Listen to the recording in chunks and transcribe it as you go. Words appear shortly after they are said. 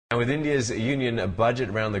And with India's union budget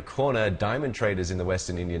around the corner, diamond traders in the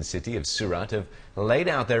western Indian city of Surat have laid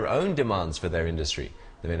out their own demands for their industry.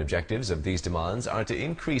 The main objectives of these demands are to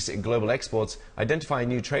increase global exports, identify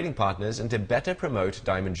new trading partners and to better promote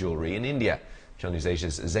diamond jewellery in India. Channel News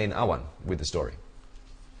Asia's Zain Awan with the story.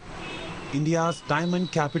 India's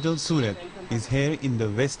diamond capital Surat is here in the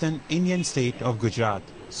western Indian state of Gujarat.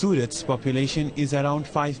 Surat's population is around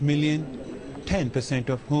 5 million, 10%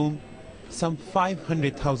 of whom, some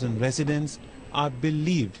 500,000 residents, are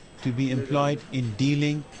believed to be employed in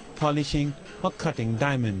dealing, polishing or cutting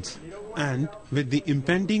diamonds. And with the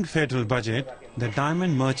impending federal budget, the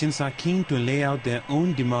diamond merchants are keen to lay out their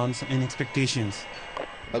own demands and expectations.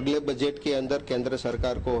 अगले budget के अंदर केंद्र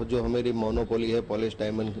सरकार को जो हमारी monopoly है polish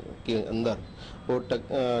diamond के अंदर वो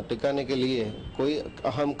टिकाने के लिए कोई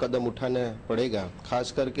अहम कदम उठाना पड़ेगा।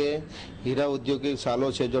 खास करके हीरा उद्योग के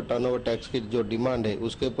सालों से जो टर्नओवर टैक्स की जो डिमांड है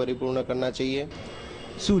उसके परिपूर्ण करना चाहिए।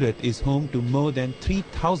 Surat is home to more than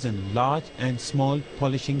 3,000 large and small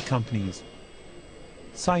polishing companies.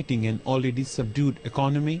 Citing an already subdued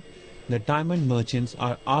economy, the diamond merchants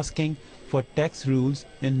are asking for tax rules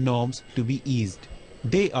and norms to be eased.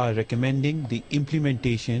 They are recommending the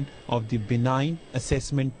implementation of the benign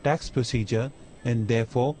assessment tax procedure and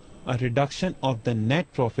therefore a reduction of the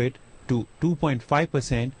net profit to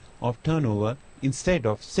 2.5% of turnover instead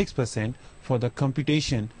of 6% for the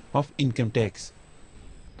computation of income tax.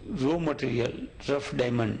 Raw material rough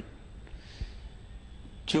diamond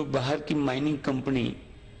जो बाहर की mining company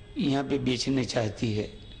यहाँ पे बेचने चाहती है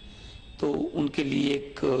तो उनके लिए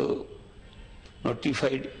एक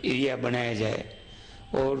नोटिफाइड एरिया बनाया जाए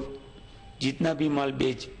और जितना भी माल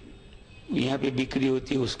बेच यहाँ पे बिक्री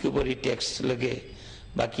होती है उसके ऊपर ही टैक्स लगे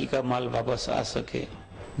बाकी का माल वापस आ सके.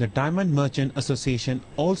 The Diamond Merchant Association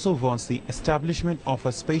also wants the establishment of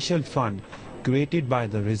a special fund created by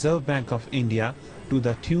the Reserve Bank of India to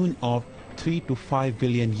the tune of 3 to 5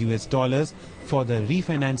 billion US dollars for the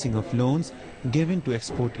refinancing of loans given to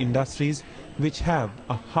export industries which have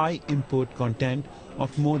a high import content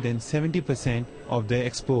of more than 70% of their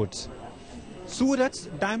exports. Surat's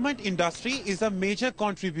diamond industry is a major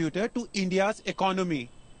contributor to India's economy.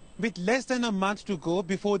 With less than a month to go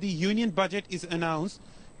before the union budget is announced,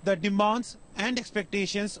 the demands and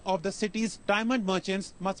expectations of the city's diamond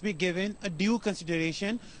merchants must be given a due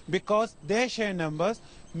consideration because their share numbers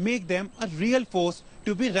make them a real force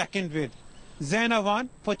to be reckoned with. Zain Awan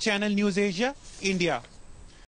for Channel News Asia, India.